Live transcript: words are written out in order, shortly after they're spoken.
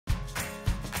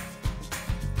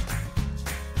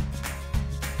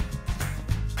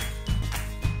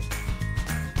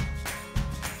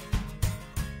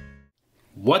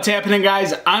What's happening,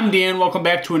 guys? I'm Dan. Welcome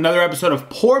back to another episode of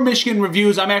Pour Michigan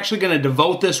Reviews. I'm actually going to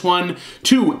devote this one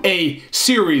to a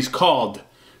series called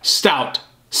Stout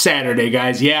Saturday,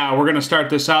 guys. Yeah, we're going to start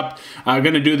this up. I'm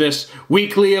going to do this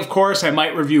weekly, of course. I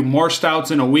might review more stouts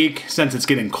in a week since it's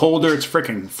getting colder. It's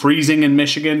freaking freezing in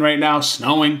Michigan right now,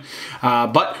 snowing.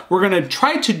 But we're going to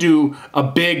try to do a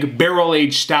big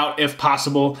barrel-aged stout, if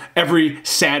possible, every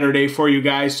Saturday for you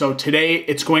guys. So today,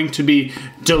 it's going to be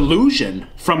Delusion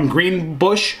from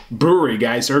Greenbush Brewery,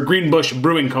 guys, or Greenbush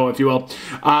Brewing Co., if you will.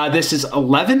 This is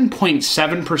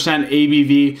 11.7%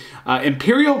 ABV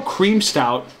Imperial Cream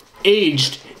Stout,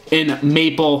 aged in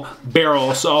maple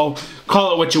barrel. So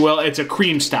call it what you will, it's a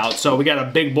cream stout. So we got a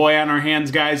big boy on our hands,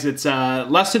 guys. It's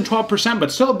less than 12%,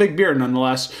 but still a big beer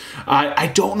nonetheless. I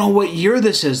don't know what year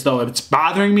this is, though. It's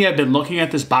bothering me. I've been looking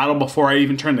at this bottle before I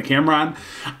even turned the camera on.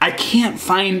 I can't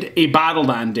find a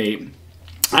bottled on date.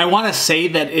 I want to say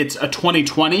that it's a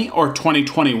 2020 or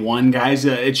 2021, guys.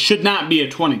 It should not be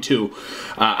a 22.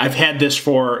 I've had this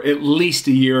for at least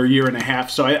a year and a half,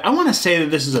 so I want to say that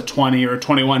this is a 20 or a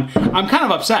 21. I'm kind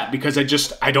of upset because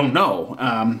I don't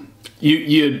know.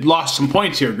 You lost some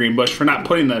points here, Greenbush, for not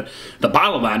putting the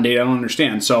bottle on date. I don't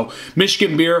understand. So,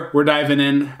 Michigan beer, we're diving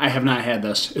in. I have not had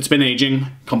this. It's been aging.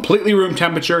 Completely room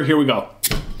temperature. Here we go.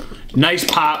 Nice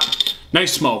pop.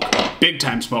 Nice smoke. Big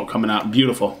time smoke coming out.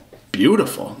 Beautiful.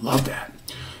 Beautiful. Love that.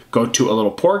 Go to a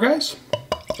little pour, guys.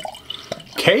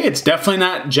 Okay, it's definitely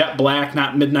not jet black,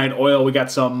 not midnight oil. We got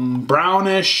some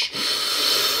brownish,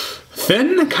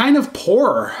 thin kind of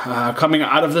pour coming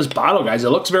out of this bottle, guys.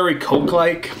 It looks very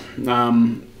Coke-like.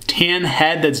 Tan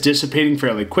head that's dissipating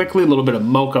fairly quickly. A little bit of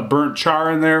mocha burnt char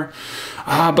in there.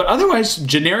 But otherwise,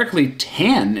 generically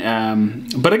tan.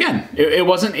 But again, it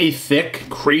wasn't a thick,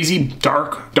 crazy,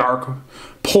 dark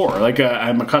pour like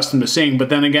I'm accustomed to seeing. But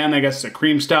then again, I guess it's a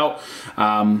cream stout.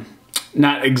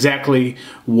 Not exactly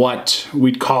what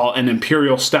we'd call an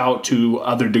imperial stout to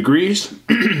other degrees.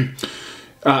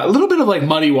 A little bit of like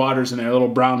muddy waters in there, a little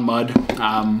brown mud.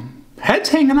 Head's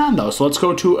hanging on though, so let's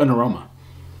go to an aroma.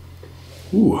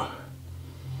 Ooh.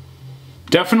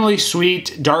 Definitely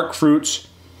sweet, dark fruits.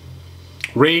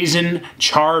 Raisin,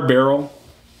 char barrel.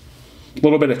 A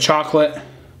little bit of chocolate.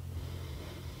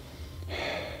 A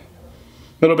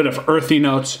little bit of earthy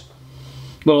notes.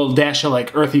 A little dash of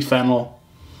like earthy fennel.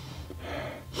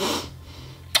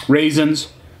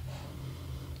 Raisins.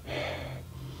 A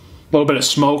little bit of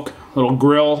smoke. A little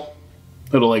grill.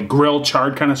 A little like grill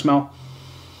charred kind of smell.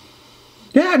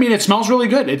 Yeah, I mean, it smells really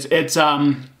good. It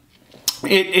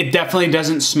definitely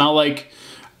doesn't smell like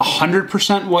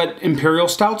 100% what imperial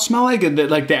stouts smell like.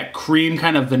 Like that cream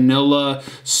kind of vanilla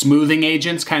smoothing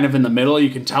agents kind of in the middle. You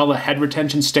can tell the head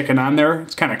retention sticking on there.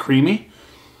 It's kind of creamy.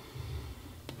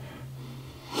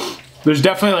 There's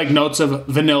definitely like notes of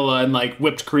vanilla and like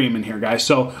whipped cream in here, guys.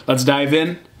 So let's dive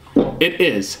in. It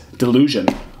is Delusion.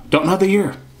 Don't know the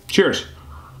year. Cheers.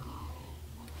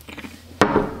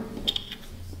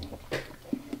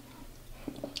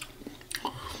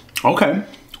 Okay.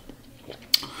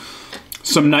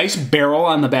 Some nice barrel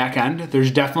on the back end. There's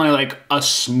definitely like a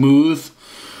smooth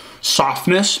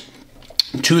softness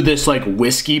to this like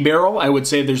whiskey barrel. I would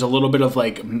say there's a little bit of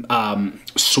like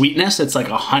sweetness. It's like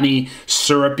a honey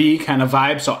syrupy kind of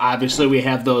vibe. So obviously we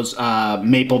have those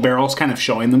maple barrels kind of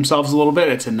showing themselves a little bit.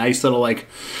 It's a nice little like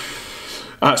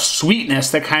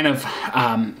sweetness that kind of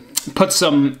puts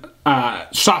some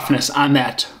softness on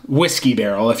that whiskey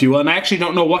barrel, if you will. And I actually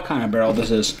don't know what kind of barrel this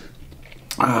is.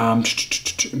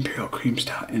 Imperial cream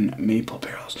stout in maple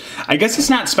barrels. I guess it's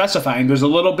not specifying. There's a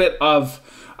little bit of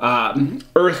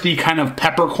earthy kind of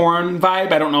peppercorn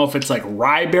vibe. I don't know if it's like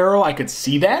rye barrel. I could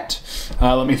see that.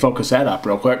 Let me focus that up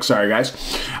real quick. Sorry, guys.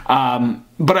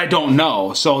 But I don't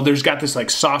know. So there's got this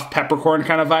like soft peppercorn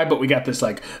kind of vibe, but we got this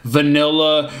like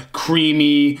vanilla,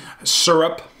 creamy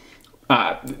syrup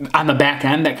on the back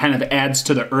end that kind of adds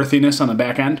to the earthiness on the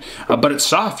back end. But it's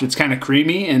soft. It's kind of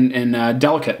creamy and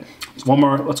delicate. One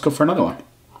more. Let's go for another one.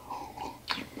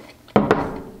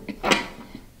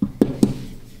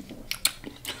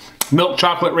 Milk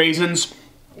chocolate raisins,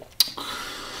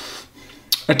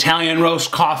 Italian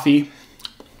roast coffee,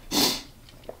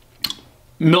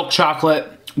 milk chocolate,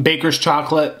 baker's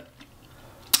chocolate,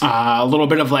 a little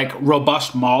bit of like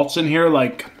robust malts in here,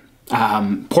 like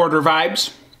porter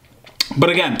vibes. But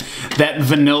again, that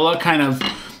vanilla kind of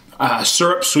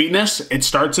syrup sweetness, it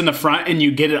starts in the front and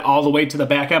you get it all the way to the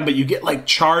back end, but you get like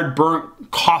charred burnt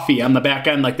coffee on the back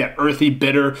end, like that earthy,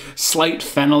 bitter, slight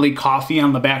fennelly coffee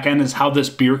on the back end is how this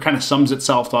beer kind of sums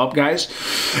itself up, guys.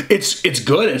 It's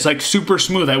good. It's like super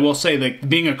smooth. I will say, like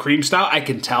being a cream stout, I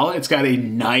can tell it's got a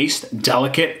nice,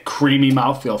 delicate, creamy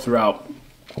mouthfeel throughout.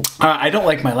 I don't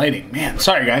like my lighting. Man,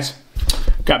 sorry guys.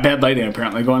 Got bad lighting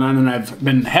apparently going on, and I've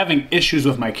been having issues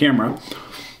with my camera.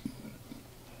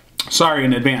 Sorry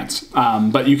in advance,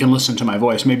 but you can listen to my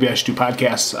voice. Maybe I should do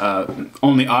podcasts,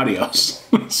 only audios.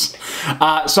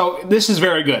 So this is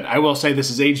very good. I will say this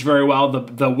is aged very well.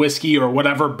 The whiskey or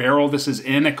whatever barrel this is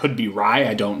in, it could be rye,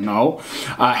 I don't know,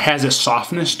 has a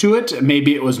softness to it.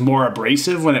 Maybe it was more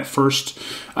abrasive when it first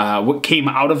came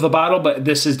out of the bottle, but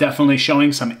this is definitely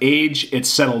showing some age. It's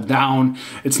settled down.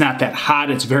 It's not that hot.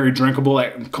 It's very drinkable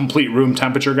at complete room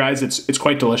temperature, guys. It's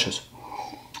quite delicious.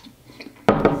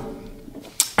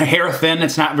 Hair thin,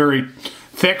 it's not very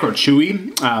thick or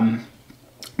chewy,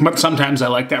 but sometimes I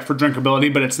like that for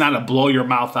drinkability, but it's not a blow your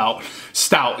mouth out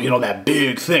stout, you know, that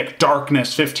big, thick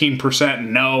darkness, 15%,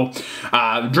 no.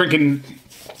 Drinking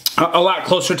a lot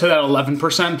closer to that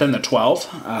 11% than the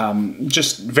 12.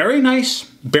 Just very nice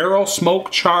barrel,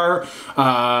 smoke, char,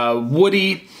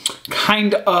 woody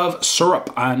kind of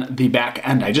syrup on the back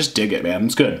end. I just dig it, man.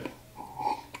 It's good.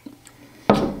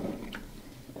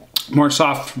 More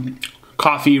soft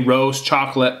coffee, roast,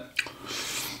 chocolate,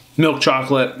 milk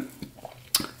chocolate.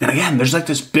 And again, there's like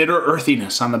this bitter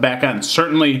earthiness on the back end.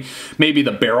 Certainly, maybe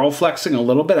the barrel flexing a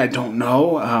little bit. I don't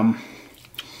know.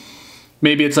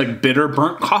 Maybe it's like bitter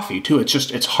burnt coffee too.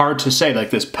 It's hard to say.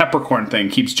 Like this peppercorn thing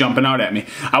keeps jumping out at me.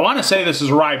 I want to say this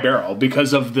is rye barrel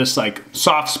because of this like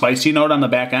soft spicy note on the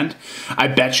back end. I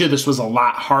bet you this was a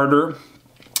lot harder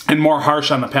and more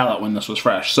harsh on the palate when this was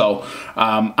fresh. So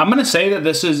I'm going to say that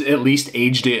this is at least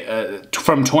aged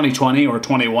from 2020 or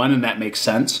 21, and that makes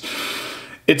sense.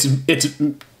 It's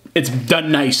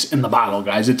done nice in the bottle,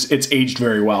 guys. It's aged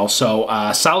very well.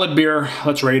 So solid beer.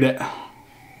 Let's rate it.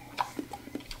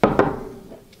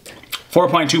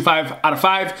 4.25 out of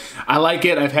 5. I like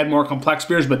it. I've had more complex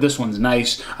beers, but this one's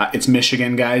nice. It's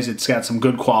Michigan, guys. It's got some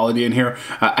good quality in here.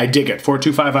 I dig it.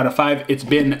 4.25 out of 5. It's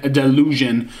been a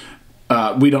Delusion.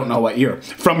 We don't know what year.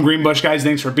 From Greenbush, guys,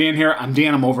 thanks for being here. I'm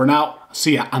Dan. I'm over and out.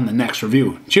 See ya on the next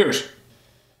review. Cheers.